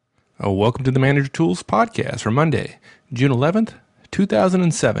Welcome to the Manager Tools podcast for Monday, June 11th,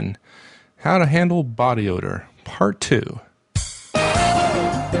 2007. How to Handle Body Odor, Part 2.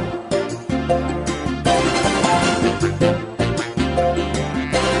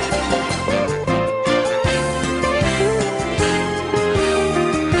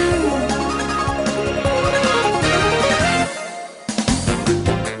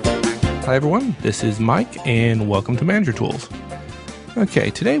 Hi everyone, this is Mike and welcome to Manager Tools. Okay,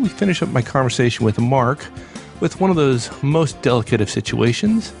 today we finish up my conversation with Mark with one of those most delicate of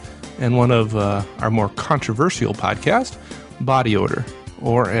situations and one of our more controversial podcasts, Body Odor,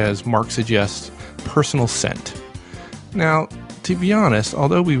 or as Mark suggests, personal scent. Now, to be honest,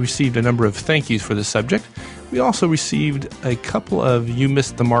 although we received a number of thank yous for this subject, we also received a couple of you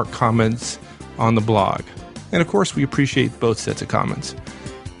missed the mark comments on the blog. And of course, we appreciate both sets of comments.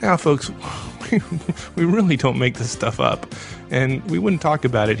 Now, folks, we really don't make this stuff up, and we wouldn't talk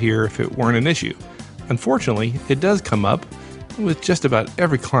about it here if it weren't an issue. Unfortunately, it does come up with just about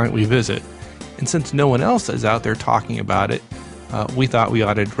every client we visit, and since no one else is out there talking about it, we thought we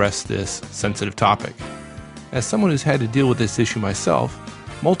ought to address this sensitive topic. As someone who's had to deal with this issue myself,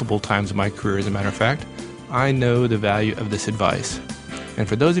 multiple times in my career as a matter of fact, I know the value of this advice. And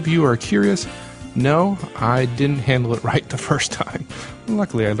for those of you who are curious, no, I didn't handle it right the first time.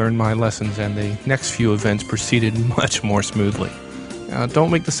 Luckily, I learned my lessons and the next few events proceeded much more smoothly. Now,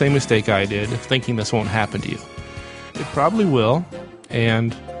 don't make the same mistake I did of thinking this won't happen to you. It probably will,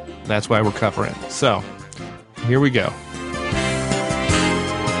 and that's why we're covering it. So, here we go.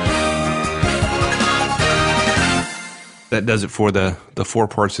 That does it for the 4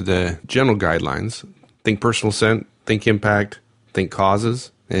 parts of the general guidelines. Think personal scent, think impact, think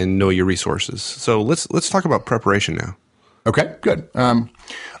causes, and know your resources. So let's talk about preparation now. Okay, good.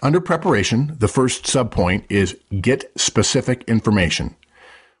 Under preparation, the first subpoint is get specific information.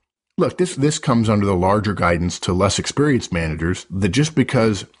 Look, this comes under the larger guidance to less experienced managers that just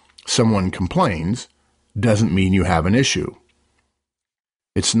because someone complains doesn't mean you have an issue.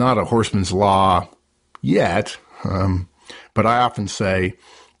 It's not a horseman's law yet, but I often say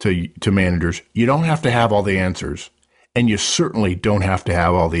to managers, you don't have to have all the answers. And you certainly don't have to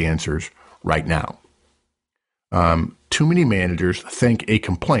have all the answers right now. Too many managers think a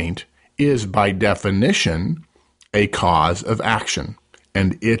complaint is by definition a cause of action,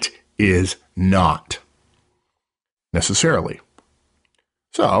 and it is not necessarily.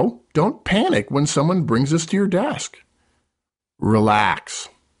 So don't panic when someone brings this to your desk. Relax.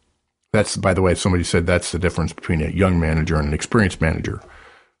 That's, by the way, somebody said that's the difference between a young manager and an experienced manager.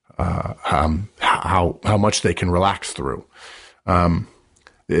 How much they can relax through.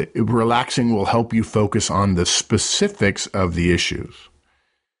 Relaxing will help you focus on the specifics of the issues.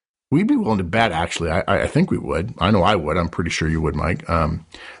 We'd be willing to bet, actually, I think we would. I know I would. I'm pretty sure you would, Mike.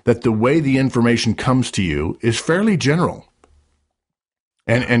 That the way the information comes to you is fairly general.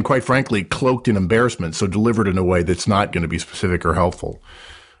 And quite frankly, cloaked in embarrassment, so delivered in a way that's not going to be specific or helpful.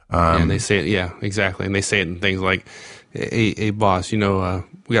 And they say it, yeah, exactly. And they say it in things like, hey boss, we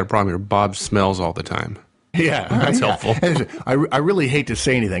got a problem here. Bob smells all the time. Yeah, that's helpful. I really hate to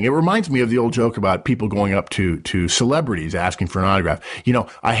say anything. It reminds me of the old joke about people going up to celebrities asking for an autograph.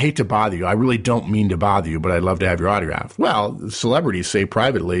 I hate to bother you. I really don't mean to bother you, but I'd love to have your autograph. Well, celebrities say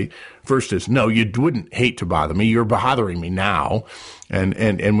privately, first is, no, you wouldn't hate to bother me. You're bothering me now.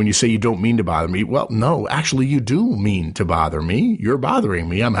 And when you say you don't mean to bother me, well, no, actually you do mean to bother me. You're bothering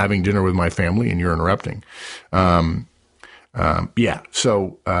me. I'm having dinner with my family and you're interrupting.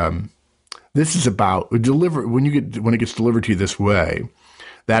 This is about when it gets delivered to you this way.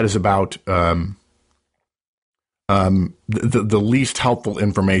 That is about the least helpful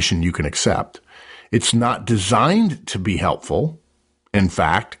information you can accept. It's not designed to be helpful. In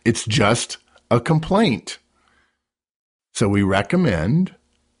fact, it's just a complaint. So we recommend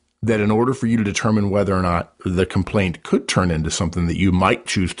that in order for you to determine whether or not the complaint could turn into something that you might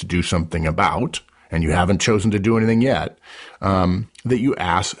choose to do something about, and you haven't chosen to do anything yet, that you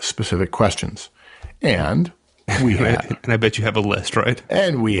ask specific questions. And we have... And I bet you have a list, right?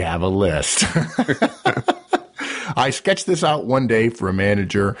 And we have a list. I sketched this out one day for a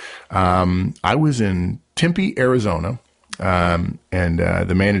manager. I was in Tempe, Arizona, and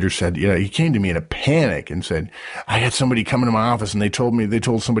the manager said, he came to me in a panic and said, I had somebody come into my office and they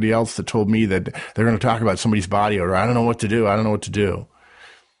told somebody else that told me that they're going to talk about somebody's body odor. I don't know what to do.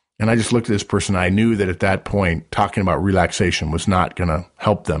 And I just looked at this person. I knew that at that point, talking about relaxation was not going to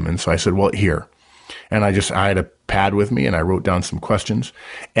help them. And so I said, well, here, And I had a pad with me and I wrote down some questions.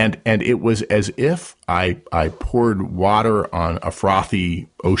 And it was as if I poured water on a frothy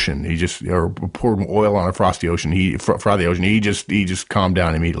ocean. Or poured oil on a frothy ocean. He just calmed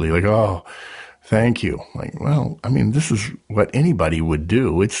down immediately. Like, oh, thank you. Like, well, I mean, this is what anybody would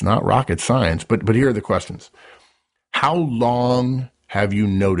do. It's not rocket science. But here are the questions. How long have you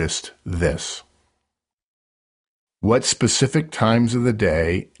noticed this? What specific times of the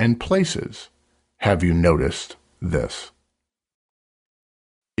day and places have you noticed this?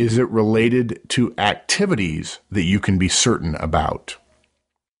 Is it related to activities that you can be certain about?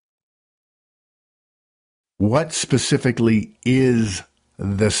 What specifically is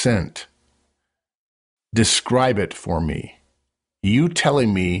the scent? Describe it for me. You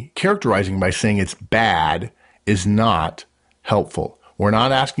telling me, characterizing by saying it's bad is not helpful. We're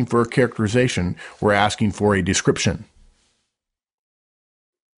not asking for a characterization. We're asking for a description.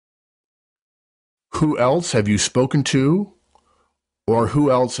 Who else have you spoken to, or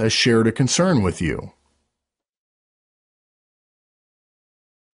who else has shared a concern with you?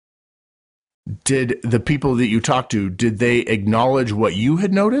 Did the people that you talked to, did they acknowledge what you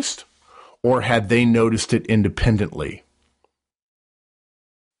had noticed, or had they noticed it independently?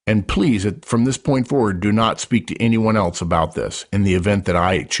 And please, from this point forward, do not speak to anyone else about this in the event that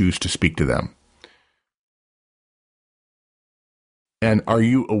I choose to speak to them. And are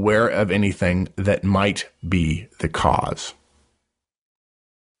you aware of anything that might be the cause?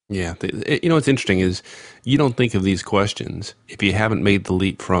 Yeah. What's interesting is you don't think of these questions if you haven't made the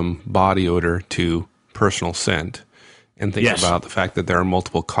leap from body odor to personal scent and think about the fact that there are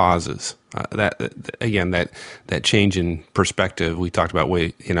multiple causes. That change in perspective we talked about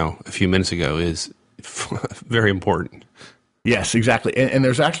a few minutes ago is very important. Yes, exactly. And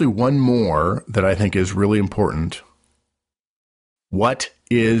there's actually one more that I think is really important. What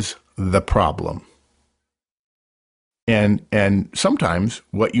is the problem? And sometimes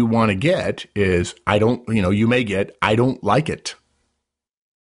what you want to get is, you may get, I don't like it.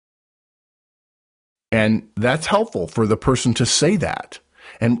 And that's helpful for the person to say that.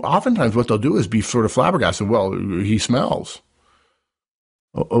 And oftentimes what they'll do is be sort of flabbergasted. Well, he smells.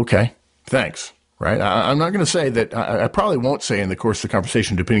 Okay, thanks. Right? I'm not going to say that. I probably won't say in the course of the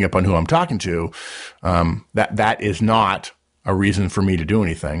conversation, depending upon who I'm talking to, that is not a reason for me to do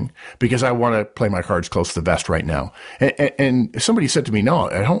anything, because I want to play my cards close to the vest right now. And somebody said to me, no,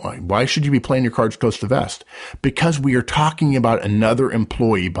 I don't. Why should you be playing your cards close to the vest? Because we are talking about another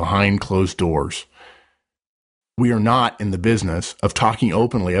employee behind closed doors. We are not in the business of talking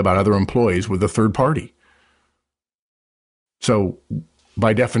openly about other employees with a third party. So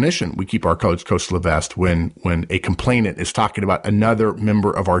by definition, we keep our cards close to the vest when a complainant is talking about another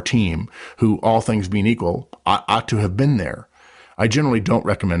member of our team who, all things being equal, ought to have been there. I generally don't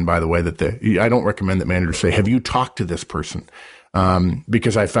recommend, by the way, I don't recommend that managers say, have you talked to this person?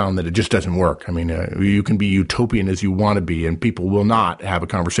 Because I found that it just doesn't work. I mean, you can be utopian as you want to be, and people will not have a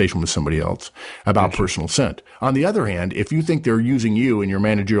conversation with somebody else about personal scent. On the other hand, if you think they're using you in your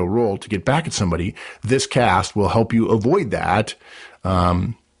managerial role to get back at somebody, this cast will help you avoid that.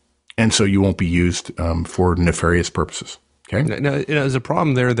 And so you won't be used for nefarious purposes. Okay. Now, there's a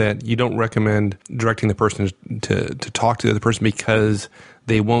problem there that you don't recommend directing the person to talk to the other person because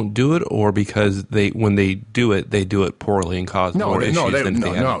they won't do it, or because when they do it poorly and cause more issues. No, they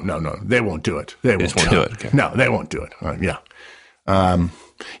won't do it. They just won't do it. Okay. No, they won't do it. I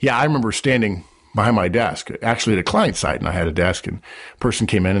remember standing behind my desk, actually at a client site, and I had a desk, and a person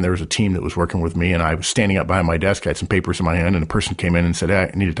came in, and there was a team that was working with me, and I was standing up behind my desk. I had some papers in my hand, and a person came in and said,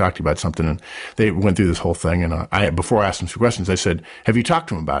 hey, I need to talk to you about something. And they went through this whole thing, and before I asked them some questions, I said, have you talked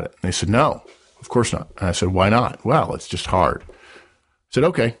to them about it? And they said, no, of course not. And I said, why not? Well, it's just hard. I said,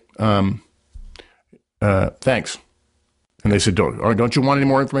 okay, thanks. And they said, don't you want any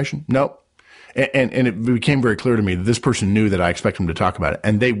more information? Nope. And it became very clear to me that this person knew that I expect them to talk about it,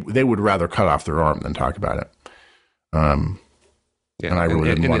 and they would rather cut off their arm than talk about it. And I really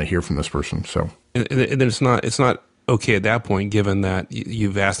didn't want to hear from this person. So, and then it's not okay at that point, given that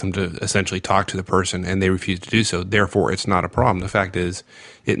you've asked them to essentially talk to the person and they refuse to do so. Therefore, it's not a problem. The fact is,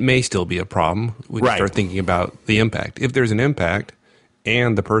 it may still be a problem. We start thinking about the impact. If there's an impact,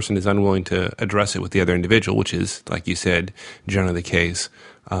 and the person is unwilling to address it with the other individual, which is, like you said, generally the case,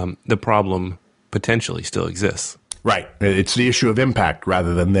 the problem potentially still exists. Right. It's the issue of impact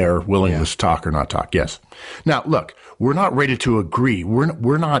rather than their willingness to talk or not talk. Yes. Now, look, we're not ready to agree.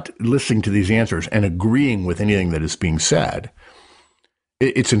 We're not listening to these answers and agreeing with anything that is being said.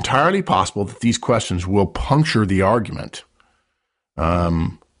 It's entirely possible that these questions will puncture the argument,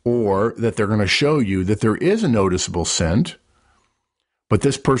 or that they're going to show you that there is a noticeable scent, but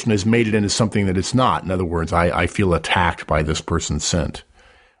this person has made it into something that it's not. In other words, I feel attacked by this person's scent.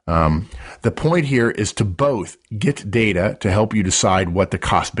 The point here is to both get data to help you decide what the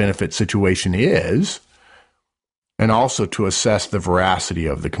cost-benefit situation is, and also to assess the veracity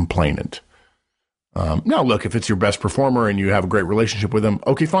of the complainant. Now, look, if it's your best performer and you have a great relationship with them,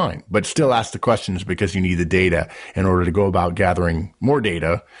 okay, fine. But still ask the questions because you need the data in order to go about gathering more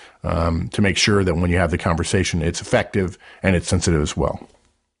data to make sure that when you have the conversation, it's effective and it's sensitive as well.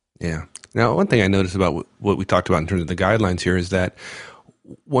 Yeah. Now, one thing I noticed about what we talked about in terms of the guidelines here is that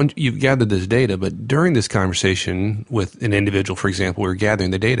once you've gathered this data, but during this conversation with an individual, for example, we're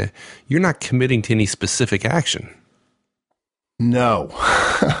gathering the data, you're not committing to any specific action. No,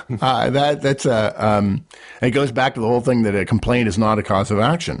 it goes back to the whole thing that a complaint is not a cause of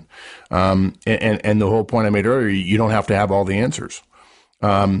action. And the whole point I made earlier, you don't have to have all the answers.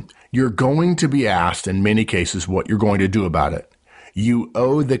 You're going to be asked in many cases what you're going to do about it. You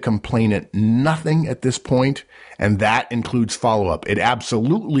owe the complainant nothing at this point, and that includes follow-up. It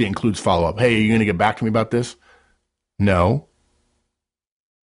absolutely includes follow-up. Hey, are you going to get back to me about this? No.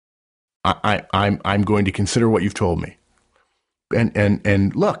 I'm going to consider what you've told me.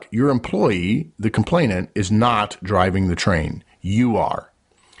 And look, your employee, the complainant, is not driving the train. You are.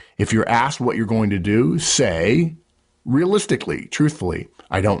 If you're asked what you're going to do, say, realistically, truthfully,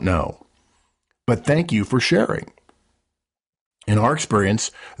 I don't know. But thank you for sharing. In our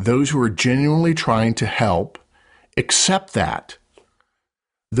experience, those who are genuinely trying to help accept that.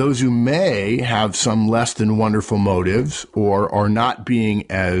 Those who may have some less than wonderful motives or are not being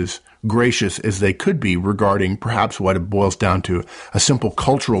as gracious as they could be regarding perhaps what it boils down to, a simple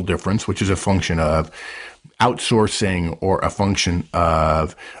cultural difference, which is a function of outsourcing or a function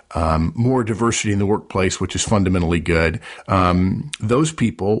of more diversity in the workplace, which is fundamentally good. Those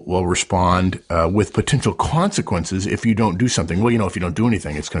people will respond with potential consequences if you don't do something. Well, if you don't do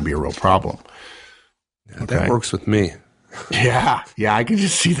anything, it's going to be a real problem. Yeah, okay. That works with me. Yeah, I can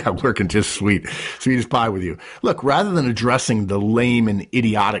just see that working just sweet as pie with you. Look, rather than addressing the lame and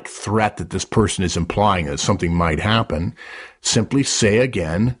idiotic threat that this person is implying that something might happen, simply say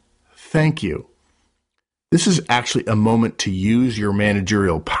again, thank you. This is actually a moment to use your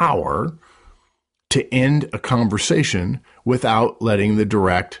managerial power to end a conversation without letting the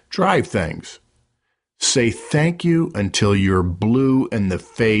direct drive things. Say thank you until you're blue in the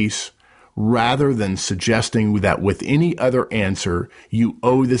face, rather than suggesting that with any other answer, you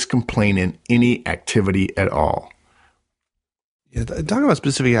owe this complainant any activity at all. Yeah, talking about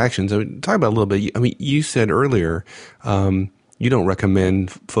specific actions, talk about a little bit. You said earlier you don't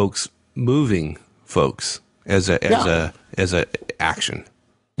recommend folks moving folks as a action.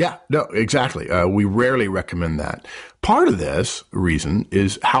 Yeah, no, exactly. We rarely recommend that. Part of this reason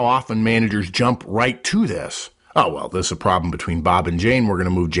is how often managers jump right to this. Oh, well, there's a problem between Bob and Jane. We're going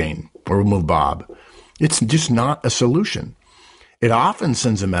to move Jane or we'll move Bob. It's just not a solution. It often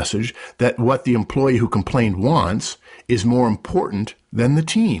sends a message that what the employee who complained wants is more important than the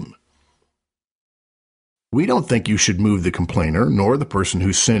team. We don't think you should move the complainer nor the person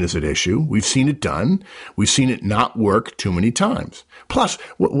whose sin is at issue. We've seen it done. We've seen it not work too many times. Plus,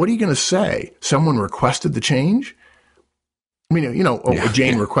 what are you going to say? Someone requested the change?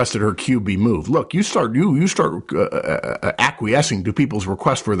 Jane requested her cube be moved. Look, you start acquiescing to people's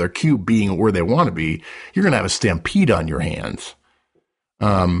request for their cube being where they want to be, you're going to have a stampede on your hands.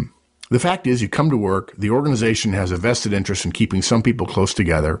 The fact is, you come to work, the organization has a vested interest in keeping some people close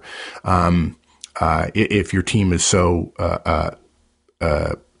together. If your team is so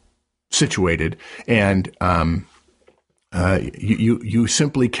situated, and you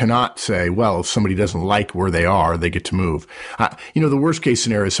simply cannot say, well, if somebody doesn't like where they are, they get to move. The worst case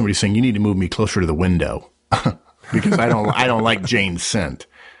scenario is somebody saying, you need to move me closer to the window because I don't like Jane's scent.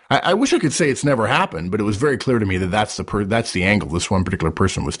 I wish I could say it's never happened, but it was very clear to me that that's the angle this one particular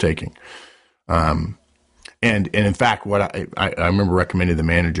person was taking. And in fact, what I remember recommending the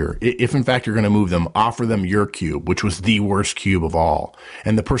manager, if in fact you're going to move them, offer them your cube, which was the worst cube of all.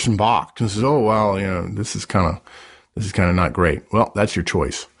 And the person balked and says, oh, well, this is kind of not great. Well, that's your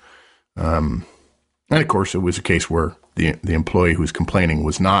choice. And of course, it was a case where the employee who was complaining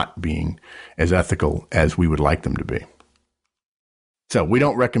was not being as ethical as we would like them to be. So we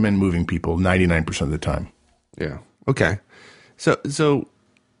don't recommend moving people 99% of the time. Yeah. Okay. So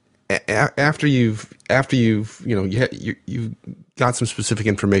after you've got some specific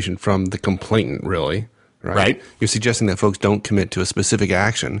information from the complainant, really, right? You're suggesting that folks don't commit to a specific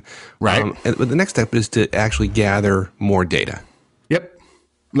action, right? But the next step is to actually gather more data. Yep.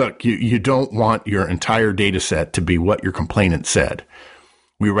 Look, you don't want your entire data set to be what your complainant said.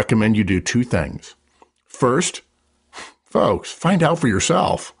 We recommend you do two things. First, Folks, find out for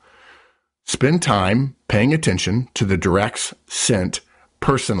yourself. Spend time paying attention to the directs sent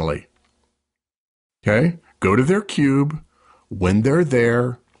personally. Okay? Go to their cube when they're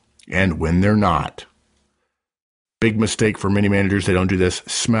there and when they're not. Big mistake for many managers, they don't do this.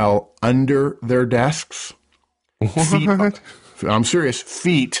 Smell under their desks. What? I'm serious.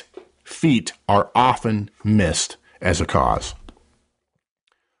 Feet are often missed as a cause.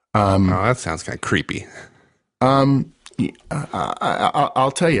 That sounds kind of creepy. I'll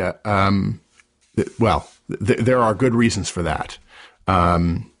tell you. There are good reasons for that.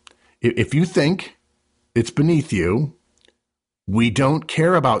 If you think it's beneath you, we don't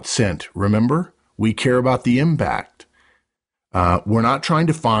care about scent. Remember, we care about the impact. We're not trying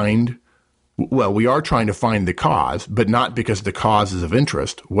to find. Well, we are trying to find the cause, but not because the cause is of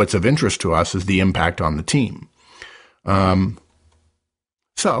interest. What's of interest to us is the impact on the team.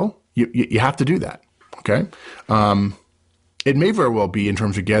 So you have to do that. Okay. It may very well be in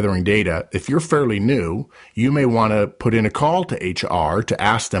terms of gathering data. If you're fairly new, you may want to put in a call to HR to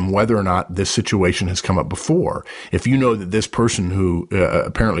ask them whether or not this situation has come up before. If you know that this person who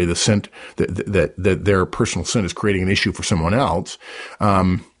apparently the scent that their personal scent is creating an issue for someone else,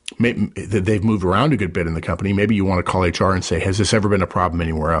 that they've moved around a good bit in the company, maybe you want to call HR and say, has this ever been a problem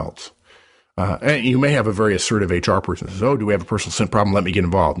anywhere else? And you may have a very assertive HR person who says, oh, do we have a personal scent problem? Let me get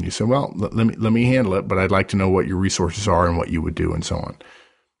involved. And you say, well, let me handle it, but I'd like to know what your resources are and what you would do and so on.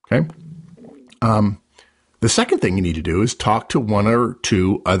 Okay. The second thing you need to do is talk to one or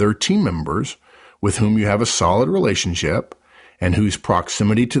two other team members with whom you have a solid relationship and whose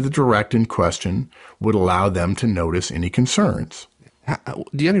proximity to the direct in question would allow them to notice any concerns. Do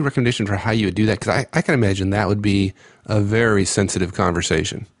you have any recommendation for how you would do that? Because I can imagine that would be a very sensitive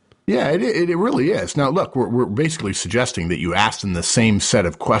conversation. Yeah, it really is. Now, look, we're basically suggesting that you ask them the same set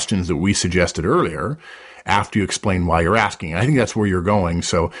of questions that we suggested earlier after you explain why you're asking. I think that's where you're going.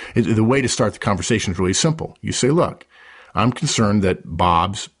 So the way to start the conversation is really simple. You say, look, I'm concerned that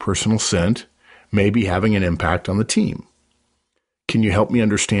Bob's personal scent may be having an impact on the team. Can you help me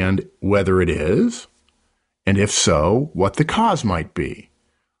understand whether it is? And if so, what the cause might be?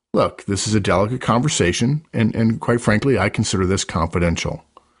 Look, this is a delicate conversation, and quite frankly, I consider this confidential.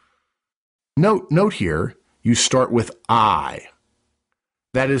 Note here, you start with I.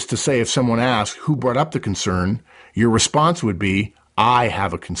 That is to say, if someone asks who brought up the concern, your response would be, I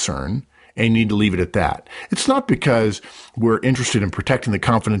have a concern, and you need to leave it at that. It's not because we're interested in protecting the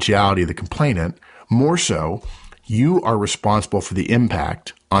confidentiality of the complainant. More so, you are responsible for the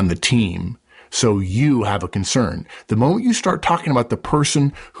impact on the team, so you have a concern. The moment you start talking about the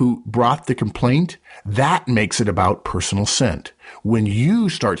person who brought the complaint, that makes it about personal scent. When you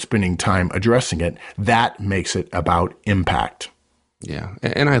start spending time addressing it, that makes it about impact. Yeah,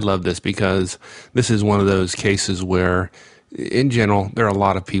 and I love this because this is one of those cases where, in general, there are a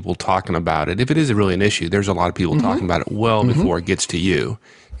lot of people talking about it. If it is really an issue, there's a lot of people talking about it well before it gets to you.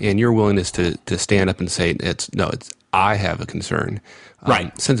 And your willingness to stand up and say, I have a concern,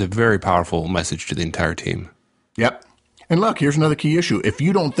 right, sends a very powerful message to the entire team. Yep. And look, here's another key issue. If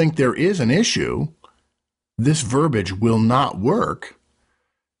you don't think there is an issue, this verbiage will not work.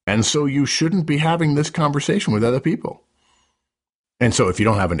 And so you shouldn't be having this conversation with other people. And so if you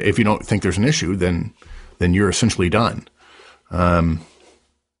don't think there's an issue, then you're essentially done. So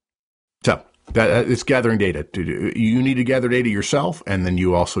it's gathering data. You need to gather data yourself, and then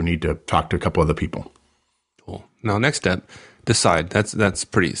you also need to talk to a couple other people. Cool. Now, next step, decide. Sounds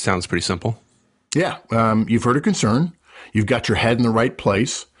pretty simple. Yeah. You've heard a concern. You've got your head in the right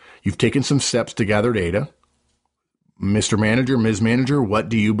place. You've taken some steps to gather data. Mr. Manager, Ms. Manager, what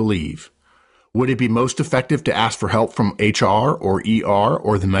do you believe? Would it be most effective to ask for help from HR or ER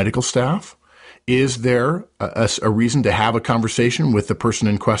or the medical staff? Is there a reason to have a conversation with the person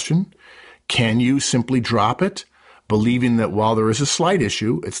in question? Can you simply drop it, believing that while there is a slight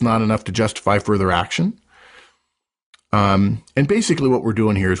issue, it's not enough to justify further action? And basically what we're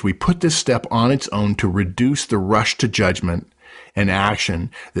doing here is we put this step on its own to reduce the rush to judgment and action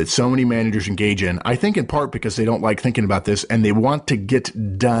that so many managers engage in. I think in part because they don't like thinking about this and they want to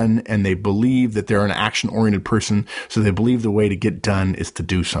get done, and they believe that they're an action-oriented person, so they believe the way to get done is to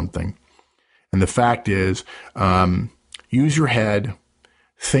do something. And the fact is, use your head,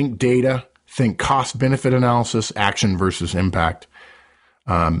 think data, think cost-benefit analysis, action versus impact,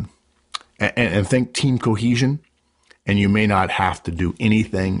 and think team cohesion, and you may not have to do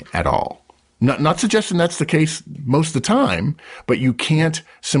anything at all. Not suggesting that's the case most of the time, but you can't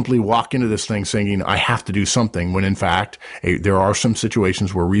simply walk into this thing saying, I have to do something, when in fact, there are some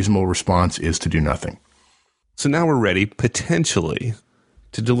situations where reasonable response is to do nothing. So now we're ready, potentially,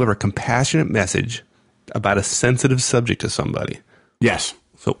 to deliver a compassionate message about a sensitive subject to somebody. Yes.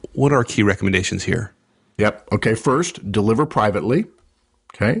 So what are our key recommendations here? Yep. Okay. First, deliver privately.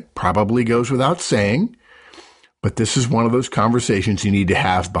 Okay. Probably goes without saying, but this is one of those conversations you need to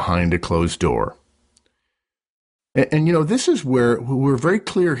have behind a closed door. And this is where we're very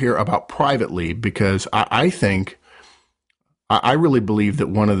clear here about privately, because I really believe that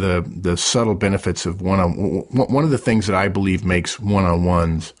one of the subtle benefits of one of the things that I believe makes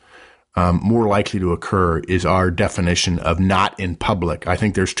one-on-ones more likely to occur is our definition of not in public. I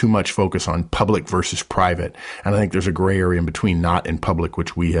think there's too much focus on public versus private, and I think there's a gray area in between not in public,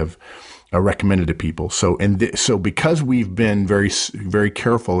 which we have recommended to people. So because we've been very, very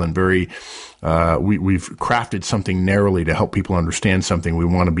careful and we've crafted something narrowly to help people understand something, we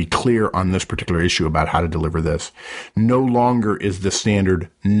want to be clear on this particular issue about how to deliver this. No longer is the standard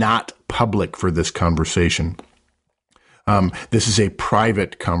not public for this conversation. This is a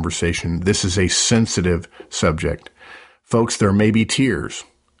private conversation. This is a sensitive subject. Folks, there may be tears.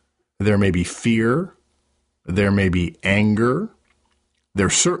 There may be fear. There may be anger. There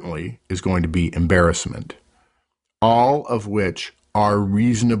certainly is going to be embarrassment, all of which are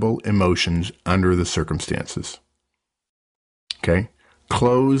reasonable emotions under the circumstances. Okay?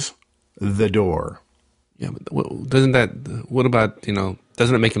 Close the door. Yeah, but doesn't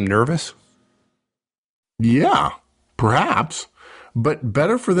it make him nervous? Yeah, perhaps, but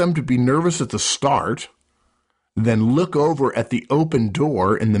better for them to be nervous at the start than look over at the open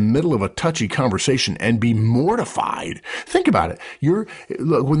door in the middle of a touchy conversation and be mortified. Think about it.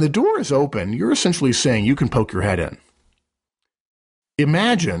 Look, when the door is open, you're essentially saying you can poke your head in.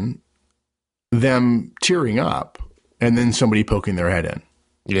 Imagine them tearing up and then somebody poking their head in.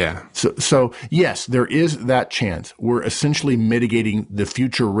 Yeah. So yes, there is that chance. We're essentially mitigating the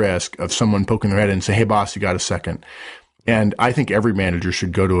future risk of someone poking their head in and say, "Hey boss, you got a second?" And I think every manager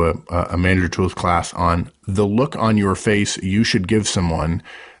should go to a manager tools class on the look on your face you should give someone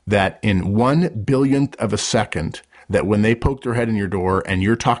that in 1/100000th of a second, that when they poke their head in your door and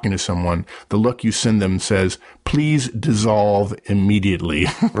you're talking to someone, the look you send them says, "Please dissolve immediately."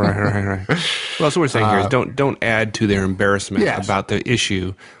 Right. Well, so what we're saying here is don't add to their embarrassment about the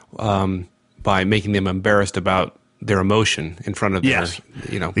issue by making them embarrassed about their emotion in front of their,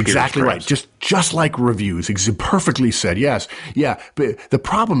 exactly right. Just like reviews, perfectly said. Yes, yeah. But the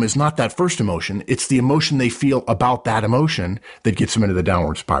problem is not that first emotion; it's the emotion they feel about that emotion that gets them into the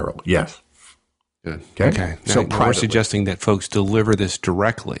downward spiral. Yes. Good. Okay. So we're suggesting that folks deliver this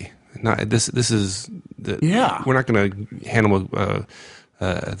directly. This is we're not going to hand them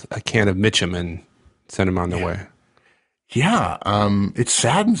a can of Mitchum and send them on their way. Yeah, it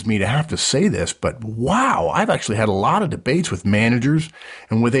saddens me to have to say this, but wow, I've actually had a lot of debates with managers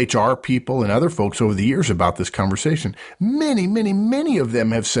and with HR people and other folks over the years about this conversation. Many, many, many of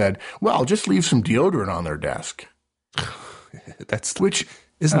them have said, well, just leave some deodorant on their desk.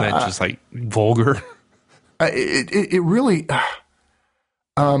 Isn't that just like vulgar? It really...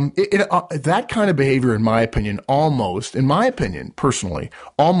 that kind of behavior, in my opinion, personally,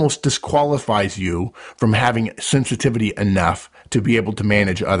 almost disqualifies you from having sensitivity enough to be able to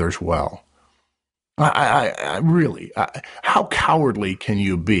manage others well. I really, how cowardly can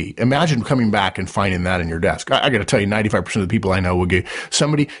you be? Imagine coming back and finding that in your desk. I got to tell you, 95% of the people I know will get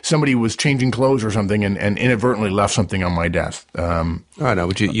somebody was changing clothes or something and inadvertently left something on my desk. I know,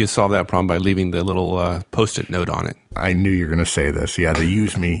 but you solve that problem by leaving the little Post-it note on it. I knew you were going to say this. Yeah, the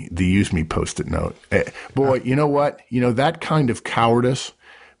use me Post-it note. Boy, you know what? That kind of cowardice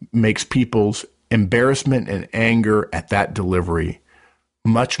makes people's embarrassment and anger at that delivery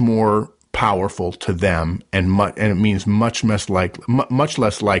much more powerful to them, and it means much less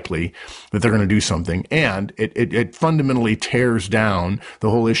likely that they're going to do something. And it fundamentally tears down the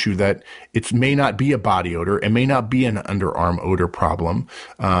whole issue that it may not be a body odor, it may not be an underarm odor problem.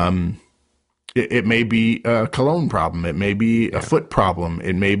 It may be a cologne problem. It may be a foot problem.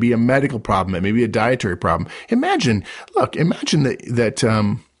 It may be a medical problem. It may be a dietary problem. Imagine that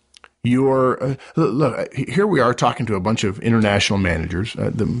look, here we are talking to a bunch of international managers.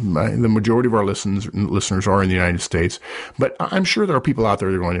 The majority of our listeners are in the United States, but I'm sure there are people out there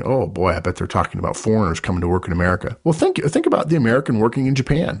that are going, "Oh boy, I bet they're talking about foreigners coming to work in America." Well, think about the American working in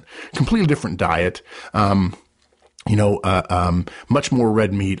Japan. Completely different diet. much more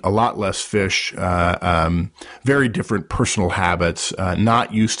red meat, a lot less fish, very different personal habits,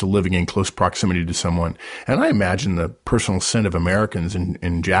 not used to living in close proximity to someone. And I imagine the personal scent of Americans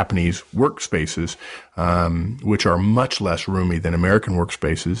in Japanese workspaces, which are much less roomy than American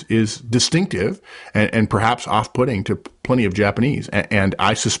workspaces, is distinctive and perhaps off-putting to plenty of Japanese. And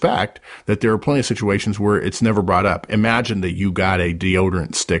I suspect that there are plenty of situations where it's never brought up. Imagine that you got a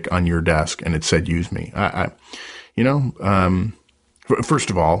deodorant stick on your desk and it said, "Use me." First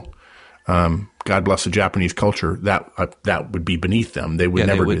of all, God bless the Japanese culture. That would be beneath them. They would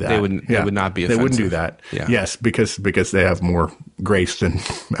never do that. They would not be offensive. They wouldn't do that. Yeah. Yes, because they have more grace than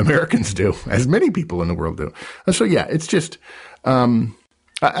Americans do, as many people in the world do. And so, yeah, it's just, I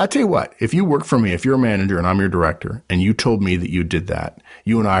tell you what, if you work for me, if you're a manager and I'm your director, and you told me that you did that,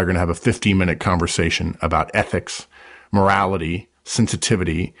 you and I are going to have a 15-minute conversation about ethics, morality,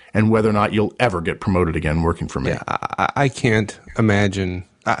 sensitivity, and whether or not you'll ever get promoted again working for me. Yeah, I can't imagine.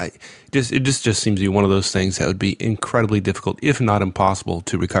 It just seems to be one of those things that would be incredibly difficult, if not impossible,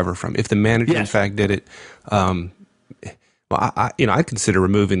 to recover from. If the manager, in fact, did it, I'd consider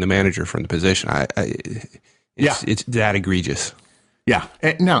removing the manager from the position. It's that egregious. Yeah.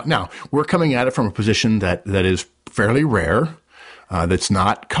 Now we're coming at it from a position that is fairly rare, that's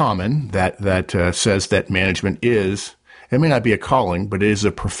not common. That says that management is. It may not be a calling, but it is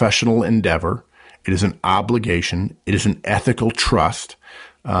a professional endeavor. It is an obligation. It is an ethical trust.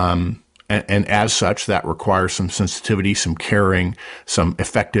 And as such, that requires some sensitivity, some caring, some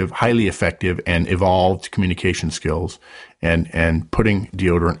highly effective and evolved communication skills. And putting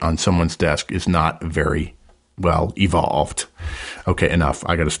deodorant on someone's desk is not very well evolved. Okay, enough.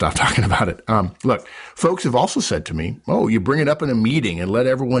 I got to stop talking about it. Look, folks have also said to me, "Oh, you bring it up in a meeting and let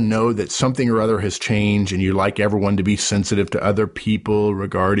everyone know that something or other has changed, and you like everyone to be sensitive to other people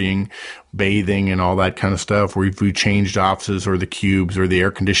regarding bathing and all that kind of stuff, where if we changed offices or the cubes or the air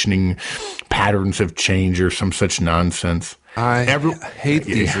conditioning patterns have changed or some such nonsense." I hate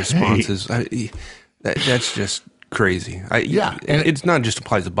these responses. That's just crazy. And it's not just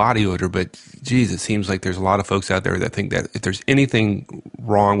applies to body odor, but geez, it seems like there's a lot of folks out there that think that if there's anything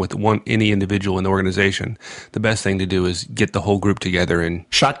wrong with any individual in the organization, the best thing to do is get the whole group together and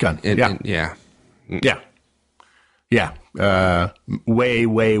shotgun. Way,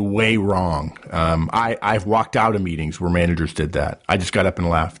 way, way wrong. I've walked out of meetings where managers did that. I just got up and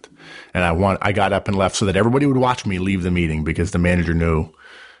left, and I got up and left so that everybody would watch me leave the meeting because the manager knew.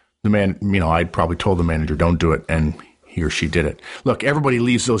 I'd probably told the manager, "Don't do it," and he or she did it. Look, everybody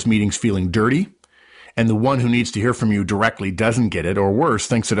leaves those meetings feeling dirty, and the one who needs to hear from you directly doesn't get it, or worse,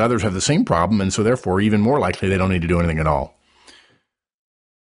 thinks that others have the same problem, and so therefore even more likely they don't need to do anything at all.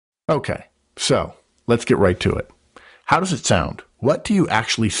 Okay, so let's get right to it. How does it sound? What do you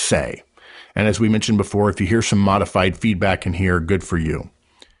actually say? And as we mentioned before, if you hear some modified feedback in here, good for you.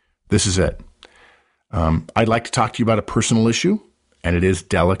 This is it. I'd like to talk to you about a personal issue, and it is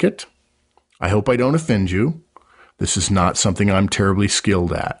delicate. I hope I don't offend you. This is not something I'm terribly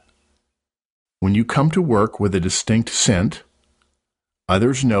skilled at. When you come to work with a distinct scent,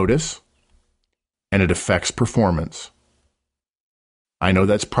 others notice, and it affects performance. I know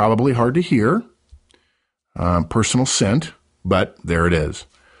that's probably hard to hear, personal scent, but there it is.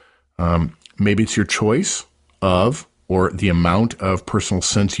 Maybe it's your choice of or the amount of personal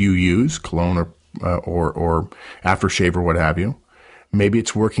scents you use, cologne or aftershave or what have you. Maybe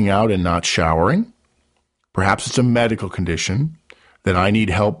it's working out and not showering. Perhaps it's a medical condition that I need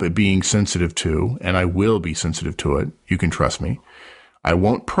help at being sensitive to, and I will be sensitive to it. You can trust me. I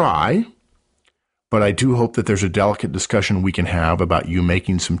won't pry, but I do hope that there's a delicate discussion we can have about you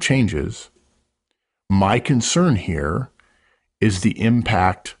making some changes. My concern here is the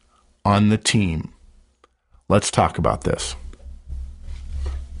impact on the team. Let's talk about this.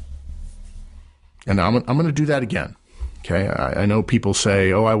 And I'm going to do that again. Okay, I know people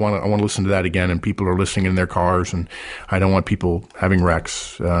say, "Oh, I want to listen to that again," and people are listening in their cars, and I don't want people having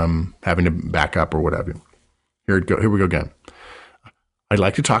wrecks, having to back up or whatever. Here we go again. I'd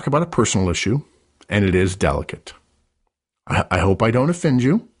like to talk about a personal issue, and it is delicate. I hope I don't offend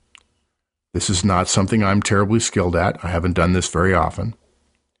you. This is not something I'm terribly skilled at. I haven't done this very often.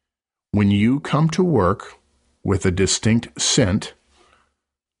 When you come to work with a distinct scent,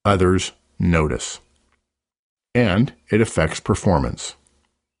 others notice. And it affects performance.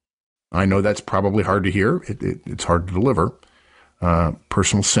 I know that's probably hard to hear. It's hard to deliver.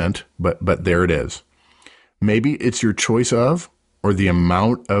 Personal scent, but there it is. Maybe it's your choice of or the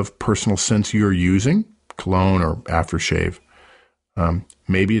amount of personal scents you're using, cologne or aftershave.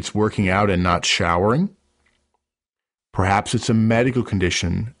 Maybe it's working out and not showering. Perhaps it's a medical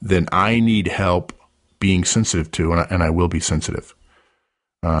condition that I need help being sensitive to, and I will be sensitive.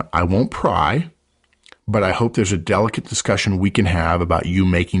 I won't pry, but I hope there's a delicate discussion we can have about you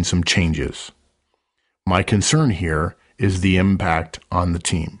making some changes. My concern here is the impact on the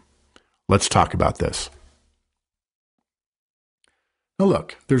team. Let's talk about this. Now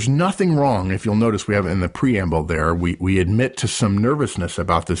look, there's nothing wrong. If you'll notice, we have in the preamble there, we admit to some nervousness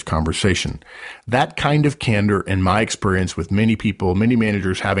about this conversation. That kind of candor, in my experience with many people, many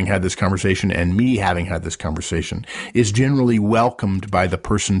managers having had this conversation and me having had this conversation, is generally welcomed by the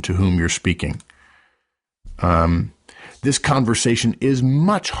person to whom you're speaking. This conversation is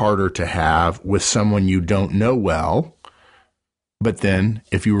much harder to have with someone you don't know well, but then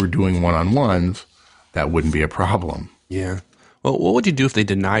if you were doing one-on-ones, that wouldn't be a problem. Yeah. Well, what would you do if they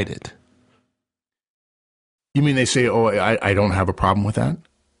denied it? You mean they say, oh, I don't have a problem with that?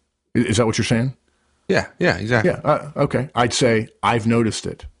 Is that what you're saying? Yeah, exactly. Yeah, okay. I'd say, I've noticed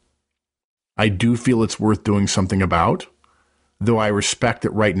it. I do feel it's worth doing something about, though I respect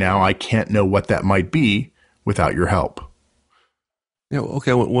that right now I can't know what that might be without your help. Yeah,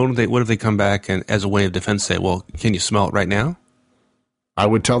 okay, what if they come back and as a way of defense say, well, can you smell it right now? I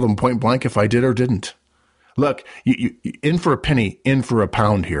would tell them point blank if I did or didn't. Look, you in for a penny, in for a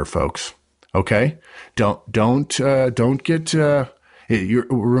pound here, folks. Okay? Don't get,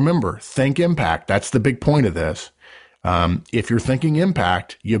 remember, think impact. That's the big point of this. If you're thinking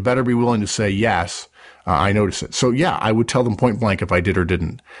impact, you better be willing to say, yes, I notice it. So yeah, I would tell them point blank if I did or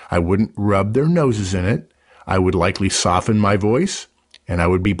didn't. I wouldn't rub their noses in it. I would likely soften my voice and I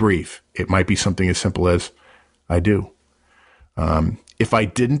would be brief. It might be something as simple as, I do. If I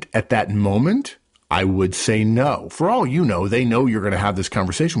didn't at that moment, I would say no. For all you know, they know you're going to have this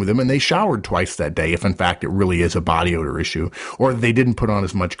conversation with them and they showered twice that day if in fact it really is a body odor issue, or they didn't put on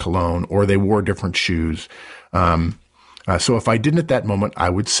as much cologne, or they wore different shoes. So if I didn't at that moment, I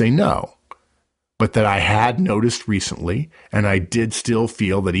would say no. But that I had noticed recently, and I did still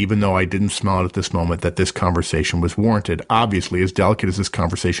feel that even though I didn't smell it at this moment, that this conversation was warranted. Obviously, as delicate as this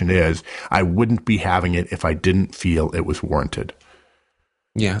conversation is, I wouldn't be having it if I didn't feel it was warranted.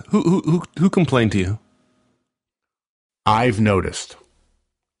 Yeah. Who complained to you? I've noticed,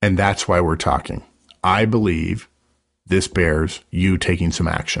 and that's why we're talking. I believe this bears you taking some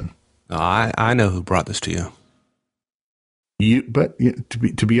action. I know who brought this to you. But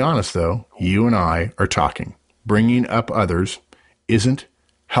to be honest, though, you and I are talking. Bringing up others isn't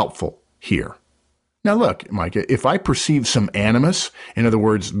helpful here. Now, look, Mike, if I perceive some animus, in other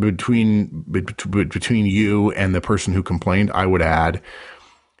words, between you and the person who complained, I would add,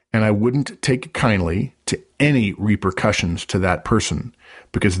 and I wouldn't take kindly to any repercussions to that person,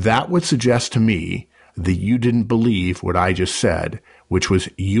 because that would suggest to me that you didn't believe what I just said, which was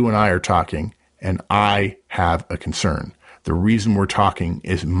you and I are talking, and I have a concern. The reason we're talking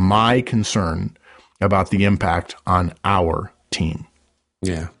is my concern about the impact on our team.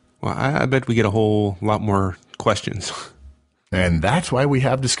 Yeah. Well, I bet we get a whole lot more questions. And that's why we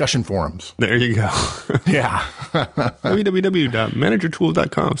have discussion forums. There you go. Yeah.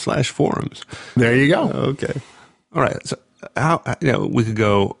 www.managertools.com/forums. There you go. Okay. All right. So we could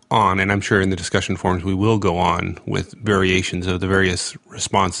go on, and I'm sure in the discussion forums we will go on with variations of the various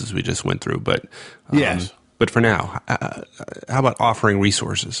responses we just went through. But yes. But for now, how about offering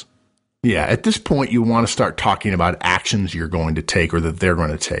resources? Yeah. At this point, you want to start talking about actions you're going to take or that they're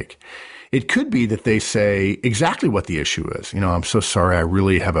going to take. It could be that they say exactly what the issue is. I'm so sorry. I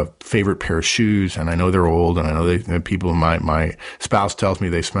really have a favorite pair of shoes, and I know they're old, and I know people. My spouse tells me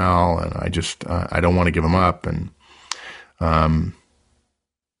they smell, and I just I don't want to give them up. And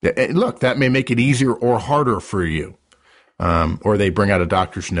look, that may make it easier or harder for you. Or they bring out a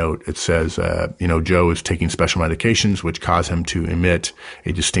doctor's note. It says, Joe is taking special medications which cause him to emit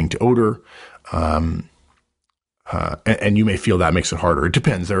a distinct odor. And you may feel that makes it harder. It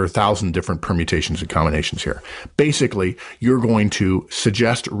depends. There are 1,000 different permutations and combinations here. Basically, you're going to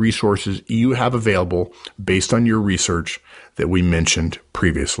suggest resources you have available based on your research that we mentioned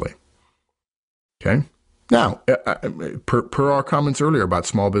previously. Okay? Now, per our comments earlier about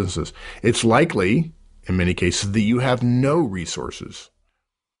small businesses, it's likely, in many cases, that you have no resources.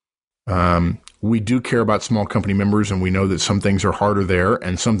 We do care about small company members, and we know that some things are harder there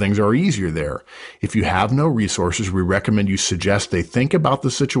and some things are easier there. If you have no resources, we recommend you suggest they think about the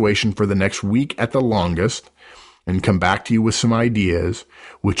situation for the next week at the longest and come back to you with some ideas,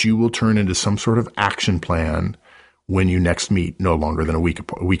 which you will turn into some sort of action plan when you next meet, no longer than a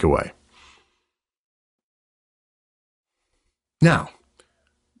week away. Now,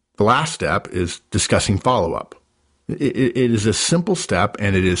 the last step is discussing follow-up. It is a simple step,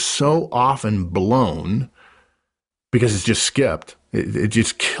 and it is so often blown because it's just skipped. It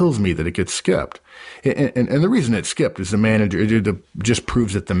just kills me that it gets skipped. And the reason it's skipped is the manager, it just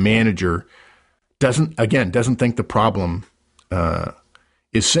proves that the manager doesn't think the problem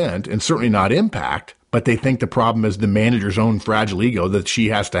is sent, and certainly not impact, but they think the problem is the manager's own fragile ego, that she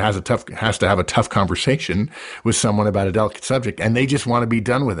has to have a tough conversation with someone about a delicate subject, and they just want to be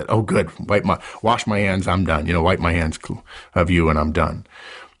done with it. Oh, good. Wash my hands. I'm done. Wipe my hands of you and I'm done.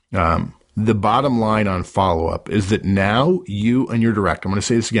 The bottom line on follow-up is that now you and your direct, I'm going to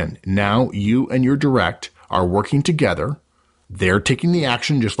say this again, now you and your direct are working together. They're taking the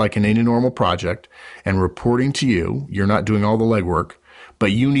action just like in any normal project and reporting to you. You're not doing all the legwork,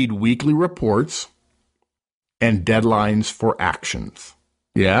 but you need weekly reports and deadlines for actions.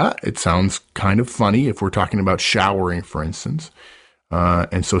 Yeah, it sounds kind of funny if we're talking about showering, for instance.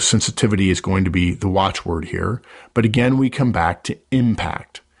 And so sensitivity is going to be the watchword here. But again, we come back to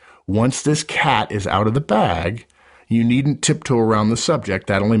impact. Once this cat is out of the bag, you needn't tiptoe around the subject.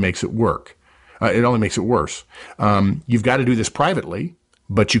 That only makes it work. It only makes it worse. You've got to do this privately,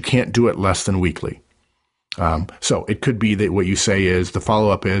 but you can't do it less than weekly. So it could be that what you say is the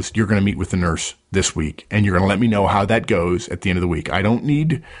follow-up is you're going to meet with the nurse this week, and you're going to let me know how that goes at the end of the week. I don't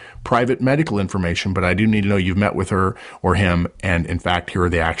need private medical information, but I do need to know you've met with her or him, and in fact, here are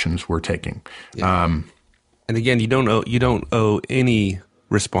the actions we're taking. Yeah. And again, you don't owe any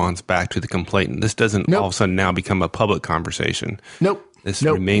response back to the complainant. This doesn't all of a sudden now become a public conversation. Nope. This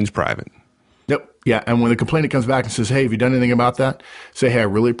remains private. Nope. Yeah. And when the complainant comes back and says, hey, have you done anything about that? Say, hey, I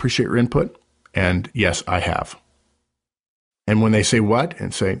really appreciate your input. And yes, I have. And when they say what?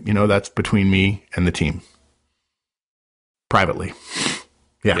 And say, that's between me and the team. Privately.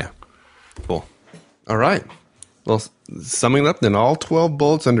 Yeah. Cool. All right. Well, summing up then, all 12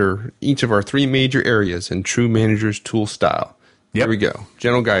 bullets under each of our 3 major areas in true manager's tool style. Yep. Here we go.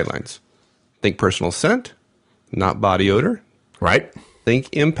 General guidelines. Think personal scent, not body odor. Right. Think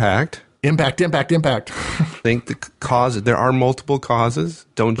impact. Impact. Think the cause. There are multiple causes.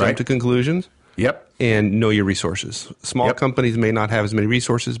 Don't jump to conclusions. Yep. And know your resources. Small companies may not have as many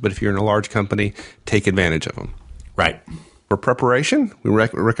resources, but if you're in a large company, take advantage of them. Right. For preparation, we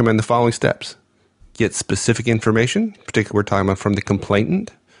recommend the following steps. Get specific information, particularly we're talking about from the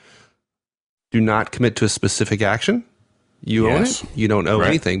complainant. Do not commit to a specific action. You own it. You don't owe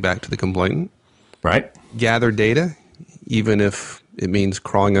anything back to the complainant. Right. Gather data, even if it means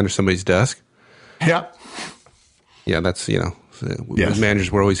crawling under somebody's desk. Yeah. Yeah, that's, as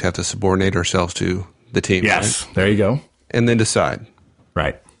managers, we always have to subordinate ourselves to the team. Yes. Right? There you go. And then decide.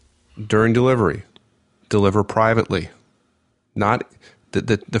 Right. During delivery, deliver privately. Not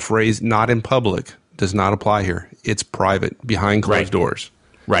the phrase "not in public" does not apply here. It's private, behind closed doors.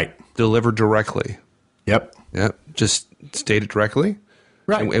 Right. Deliver directly. Yep. Just state it directly.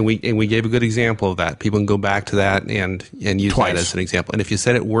 Right. And we gave a good example of that. People can go back to that and use that as an example. And if you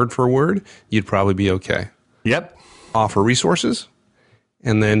said it word for word, you'd probably be okay. Yep. Offer resources,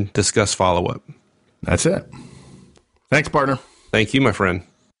 and then discuss follow-up. That's it. Thanks, partner. Thank you, my friend.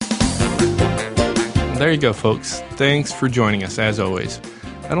 There you go, folks. Thanks for joining us, as always.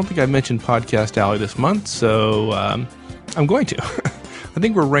 I don't think I mentioned Podcast Alley this month, so I'm going to. I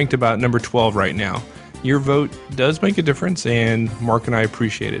think we're ranked about number 12 right now. Your vote does make a difference, and Mark and I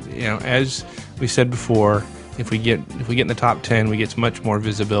appreciate it. As we said before, if we get in the top 10, we get much more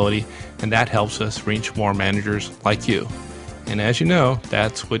visibility, and that helps us reach more managers like you. And as you know,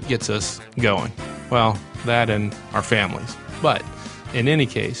 that's what gets us going. Well, that and our families. But in any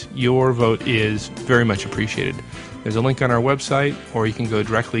case, your vote is very much appreciated. There's a link on our website, or you can go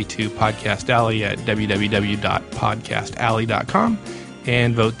directly to Podcast Alley at www.podcastalley.com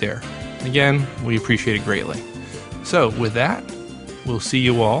and vote there. Again, we appreciate it greatly. So with that, we'll see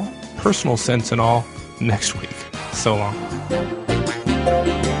you all, personal sense and all, next week. So long.